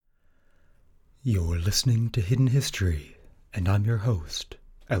You're listening to Hidden History, and I'm your host,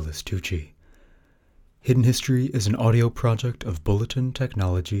 Ellis Tucci. Hidden History is an audio project of Bulletin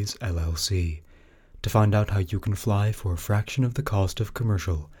Technologies, LLC. To find out how you can fly for a fraction of the cost of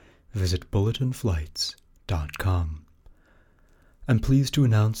commercial, visit bulletinflights.com. I'm pleased to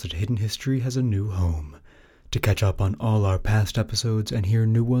announce that Hidden History has a new home. To catch up on all our past episodes and hear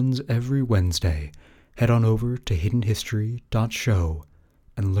new ones every Wednesday, head on over to hiddenhistory.show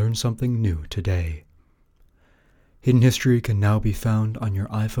and learn something new today. Hidden History can now be found on your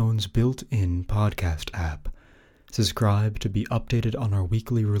iPhone's built-in podcast app. Subscribe to be updated on our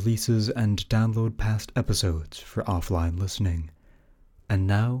weekly releases and download past episodes for offline listening. And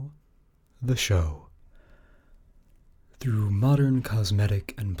now, the show. Through modern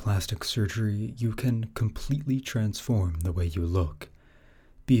cosmetic and plastic surgery, you can completely transform the way you look.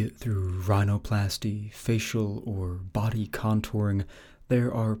 Be it through rhinoplasty, facial, or body contouring,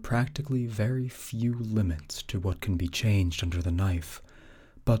 there are practically very few limits to what can be changed under the knife.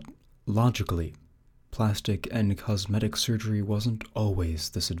 But logically, plastic and cosmetic surgery wasn't always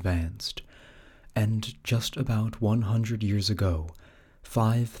this advanced. And just about 100 years ago,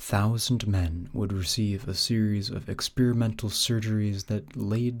 5,000 men would receive a series of experimental surgeries that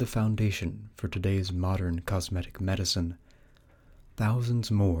laid the foundation for today's modern cosmetic medicine.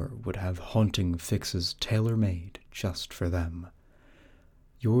 Thousands more would have haunting fixes tailor-made just for them.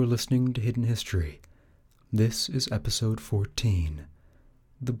 You're listening to Hidden History. This is episode 14,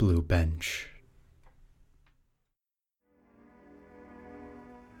 The Blue Bench.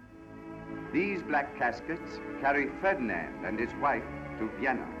 These black caskets carry Ferdinand and his wife to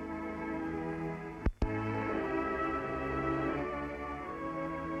Vienna.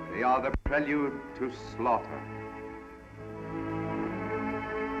 They are the prelude to slaughter.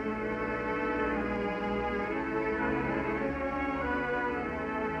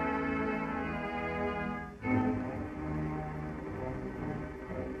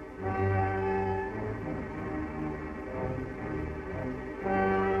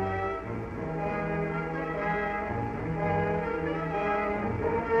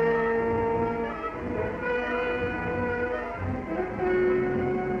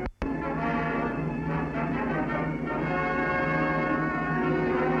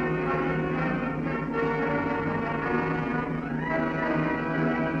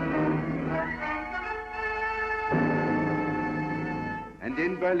 And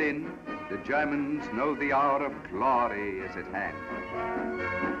in Berlin, the Germans know the hour of glory is at hand.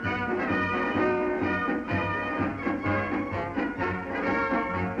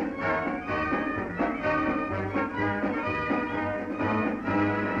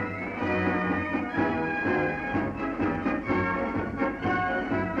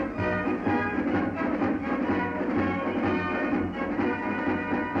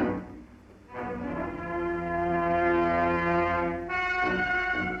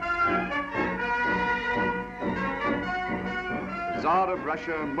 Tsar of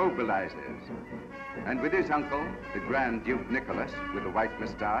Russia mobilizes, and with his uncle, the Grand Duke Nicholas, with a white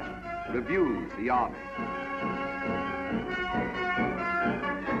moustache, reviews the army.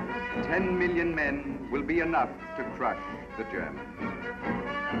 10 million men will be enough to crush the Germans.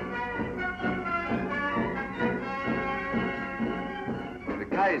 The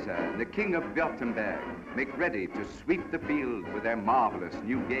Kaiser and the King of Württemberg make ready to sweep the field with their marvelous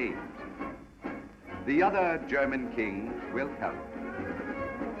new games. The other German kings will help.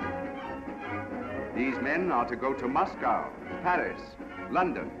 These men are to go to Moscow, Paris,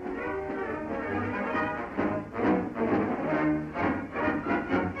 London.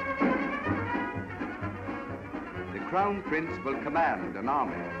 The Crown Prince will command an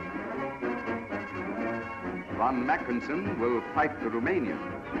army. Von Mackensen will fight the Romanians.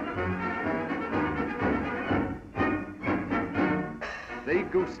 They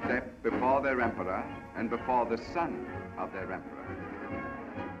goose-step before their emperor and before the son of their emperor.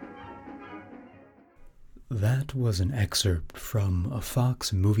 That was an excerpt from a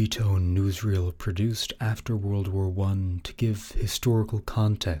Fox Movietone newsreel produced after World War I to give historical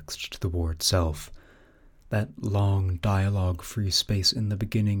context to the war itself. That long dialogue-free space in the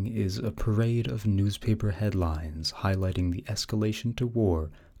beginning is a parade of newspaper headlines highlighting the escalation to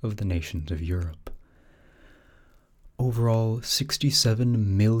war of the nations of Europe. Overall,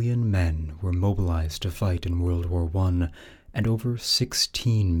 67 million men were mobilized to fight in World War I, and over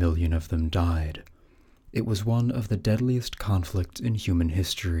 16 million of them died. It was one of the deadliest conflicts in human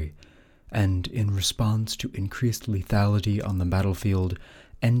history, and in response to increased lethality on the battlefield,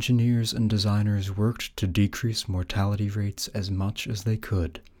 engineers and designers worked to decrease mortality rates as much as they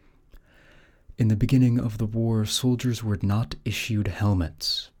could. In the beginning of the war, soldiers were not issued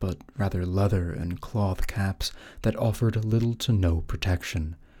helmets, but rather leather and cloth caps that offered little to no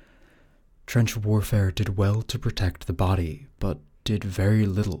protection. Trench warfare did well to protect the body, but did very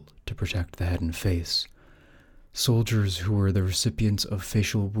little to protect the head and face. Soldiers who were the recipients of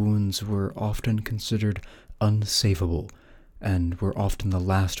facial wounds were often considered unsavable, and were often the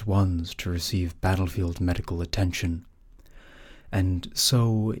last ones to receive battlefield medical attention. And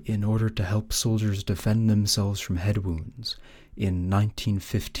so, in order to help soldiers defend themselves from head wounds, in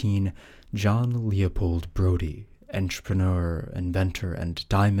 1915, John Leopold Brodie, entrepreneur, inventor, and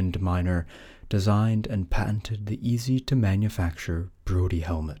diamond miner, designed and patented the easy-to-manufacture Brodie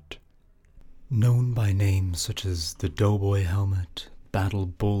helmet. Known by names such as the Doughboy helmet, Battle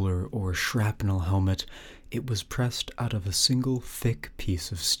Bowler, or Shrapnel helmet, it was pressed out of a single thick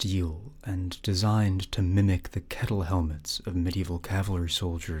piece of steel and designed to mimic the kettle helmets of medieval cavalry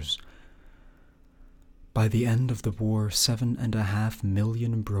soldiers. By the end of the war, 7.5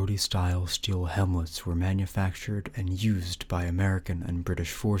 million Brodie-style steel helmets were manufactured and used by American and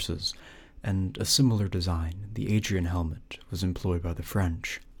British forces, and a similar design, the Adrian helmet, was employed by the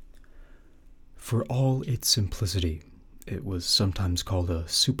French. For all its simplicity, it was sometimes called a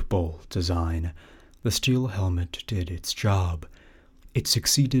soup bowl design, the steel helmet did its job. It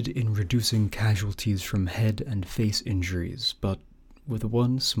succeeded in reducing casualties from head and face injuries, but with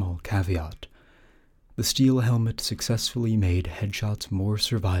one small caveat. The steel helmet successfully made headshots more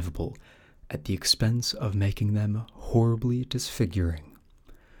survivable, at the expense of making them horribly disfiguring.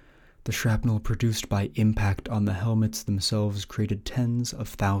 The shrapnel produced by impact on the helmets themselves created tens of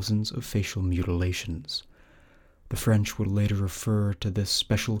thousands of facial mutilations. The French would later refer to this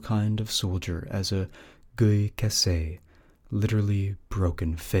special kind of soldier as a gueule cassée, literally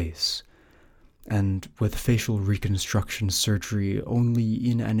broken face. And with facial reconstruction surgery only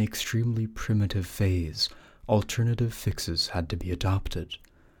in an extremely primitive phase, alternative fixes had to be adopted.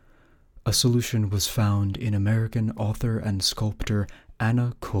 A solution was found in American author and sculptor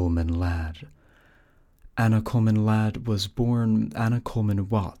Anna Coleman Ladd. Anna Coleman Ladd was born Anna Coleman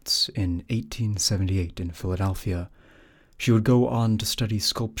Watts in 1878 in Philadelphia. She would go on to study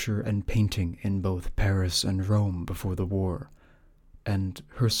sculpture and painting in both Paris and Rome before the war. And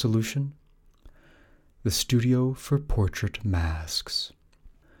her solution? The Studio for Portrait Masks.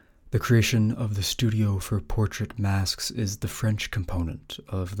 The creation of the Studio for Portrait Masks is the French component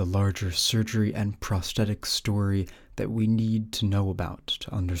of the larger surgery and prosthetics story that we need to know about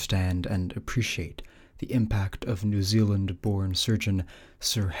to understand and appreciate the impact of New Zealand-born surgeon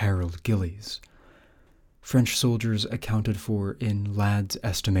Sir Harold Gillies. French soldiers accounted for, in Ladd's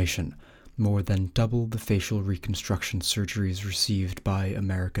estimation, more than double the facial reconstruction surgeries received by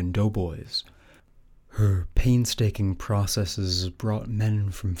American doughboys. Her painstaking processes brought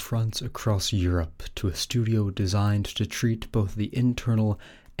men from fronts across Europe to a studio designed to treat both the internal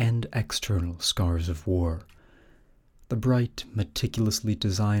and external scars of war. The bright, meticulously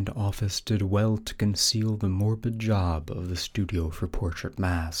designed office did well to conceal the morbid job of the Studio for Portrait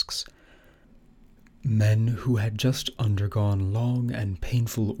Masks. Men who had just undergone long and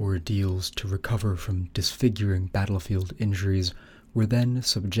painful ordeals to recover from disfiguring battlefield injuries were then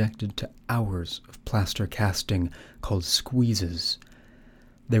subjected to hours of plaster casting called squeezes.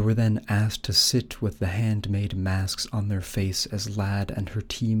 They were then asked to sit with the handmade masks on their face as Ladd and her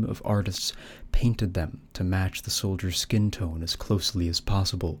team of artists painted them to match the soldier's skin tone as closely as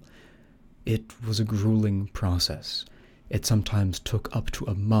possible. It was a grueling process. It sometimes took up to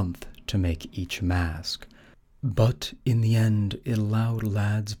a month to make each mask. But in the end, it allowed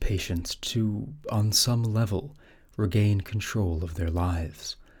Ladd's patients to, on some level, regain control of their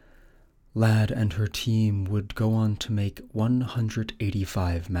lives. Ladd and her team would go on to make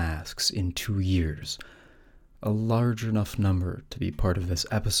 185 masks in 2 years, a large enough number to be part of this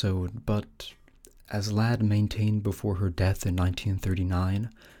episode, but, as Ladd maintained before her death in 1939,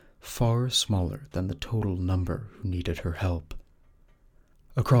 far smaller than the total number who needed her help.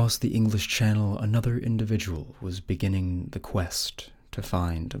 Across the English Channel, another individual was beginning the quest to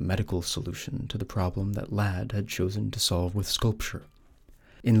find a medical solution to the problem that Ladd had chosen to solve with sculpture.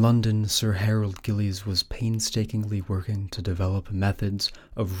 In London, Sir Harold Gillies was painstakingly working to develop methods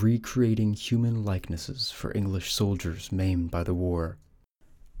of recreating human likenesses for English soldiers maimed by the war.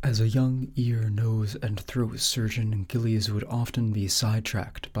 As a young ear, nose, and throat surgeon, Gillies would often be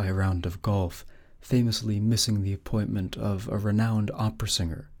sidetracked by a round of golf, famously missing the appointment of a renowned opera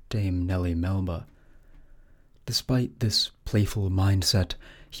singer, Dame Nellie Melba. Despite this playful mindset,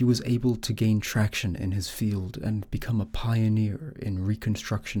 he was able to gain traction in his field and become a pioneer in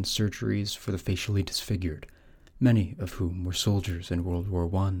reconstruction surgeries for the facially disfigured, many of whom were soldiers in World War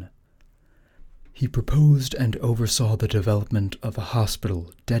I. He proposed and oversaw the development of a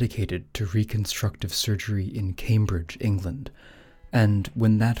hospital dedicated to reconstructive surgery in Cambridge, England, and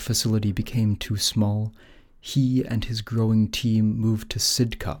when that facility became too small, he and his growing team moved to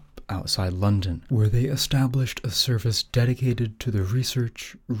Sidcup outside London, where they established a service dedicated to the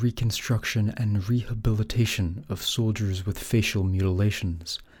research, reconstruction, and rehabilitation of soldiers with facial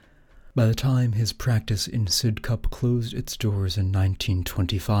mutilations. By the time his practice in Sidcup closed its doors in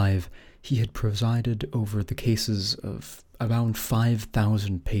 1925, he had presided over the cases of around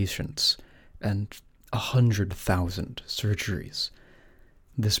 5,000 patients and 100,000 surgeries.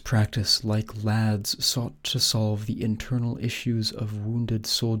 This practice, like Ladd's, sought to solve the internal issues of wounded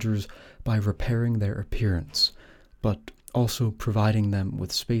soldiers by repairing their appearance, but also providing them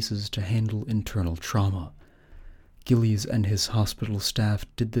with spaces to handle internal trauma. Gillies and his hospital staff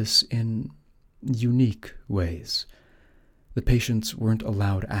did this in unique ways. The patients weren't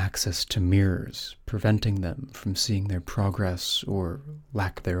allowed access to mirrors, preventing them from seeing their progress or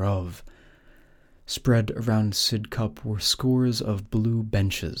lack thereof. Spread around Sidcup were scores of blue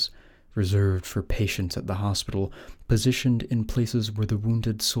benches, reserved for patients at the hospital, positioned in places where the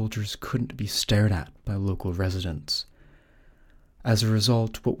wounded soldiers couldn't be stared at by local residents. As a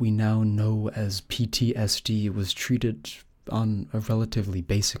result, what we now know as PTSD was treated on a relatively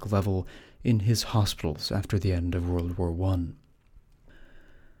basic level in his hospitals after the end of World War I.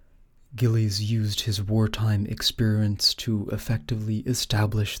 Gillies used his wartime experience to effectively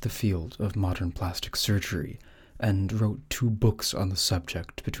establish the field of modern plastic surgery, and wrote 2 books on the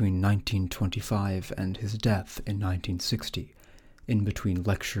subject between 1925 and his death in 1960, in between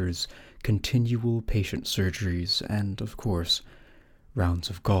lectures, continual patient surgeries, and, of course, rounds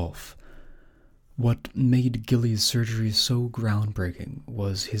of golf. What made Gillies' surgery so groundbreaking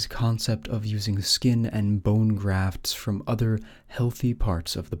was his concept of using skin and bone grafts from other healthy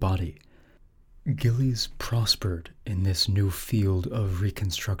parts of the body. Gillies prospered in this new field of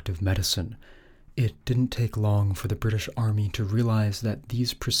reconstructive medicine. It didn't take long for the British Army to realize that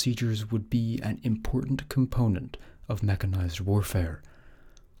these procedures would be an important component of mechanized warfare.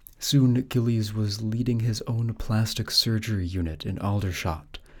 Soon, Gillies was leading his own plastic surgery unit in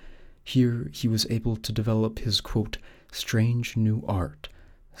Aldershot. Here, he was able to develop his, quote, strange new art,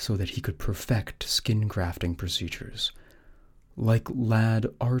 so that he could perfect skin grafting procedures. Like Ladd,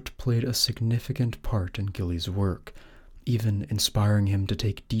 art played a significant part in Gillies' work, even inspiring him to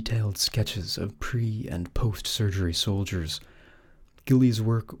take detailed sketches of pre- and post-surgery soldiers. Gillies'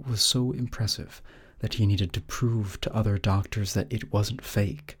 work was so impressive that he needed to prove to other doctors that it wasn't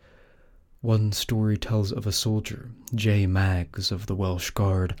fake. One story tells of a soldier, J. Maggs of the Welsh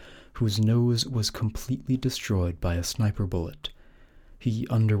Guard, whose nose was completely destroyed by a sniper bullet. He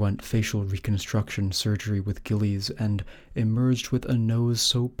underwent facial reconstruction surgery with Gillies and emerged with a nose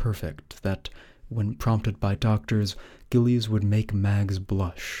so perfect that, when prompted by doctors, Gillies would make Maggs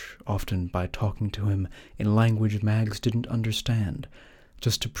blush, often by talking to him in language Maggs didn't understand,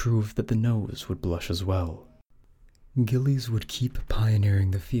 just to prove that the nose would blush as well. Gillies would keep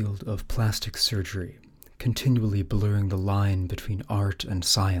pioneering the field of plastic surgery, continually blurring the line between art and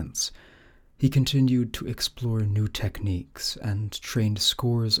science. He continued to explore new techniques and trained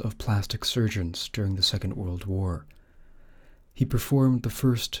scores of plastic surgeons during the Second World War. He performed the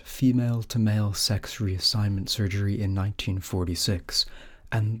first female-to-male sex reassignment surgery in 1946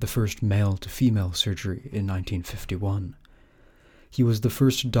 and the first male-to-female surgery in 1951. He was the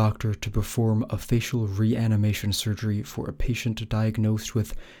first doctor to perform a facial reanimation surgery for a patient diagnosed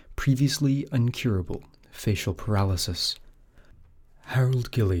with previously incurable facial paralysis.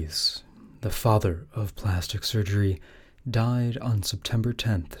 Harold Gillies, the father of plastic surgery, died on September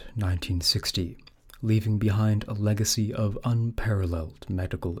 10, 1960, leaving behind a legacy of unparalleled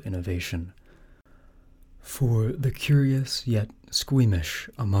medical innovation. For the curious yet squeamish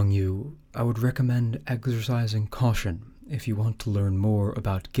among you, I would recommend exercising caution if you want to learn more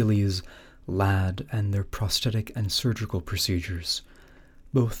about Gillies, Ladd, and their prosthetic and surgical procedures.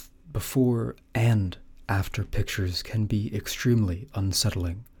 Both before and after pictures can be extremely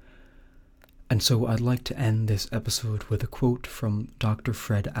unsettling. And so I'd like to end this episode with a quote from Dr.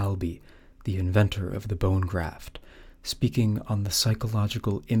 Fred Albee, the inventor of the bone graft, speaking on the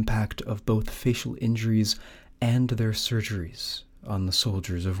psychological impact of both facial injuries and their surgeries on the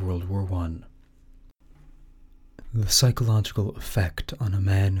soldiers of World War I. The psychological effect on a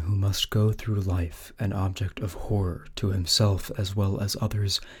man who must go through life an object of horror to himself as well as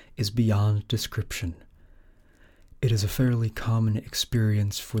others is beyond description. It is a fairly common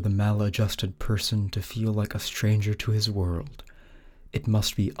experience for the maladjusted person to feel like a stranger to his world. It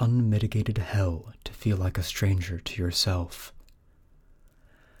must be unmitigated hell to feel like a stranger to yourself.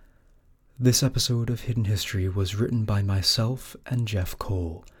 This episode of Hidden History was written by myself and Jeff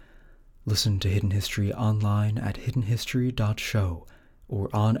Cole. Listen to Hidden History online at hiddenhistory.show or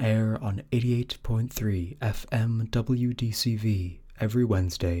on air on 88.3 FM WDCV every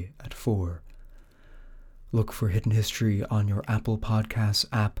Wednesday at 4. Look for Hidden History on your Apple Podcasts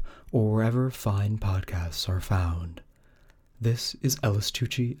app or wherever fine podcasts are found. This is Ellis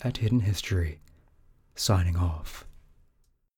Tucci at Hidden History, signing off.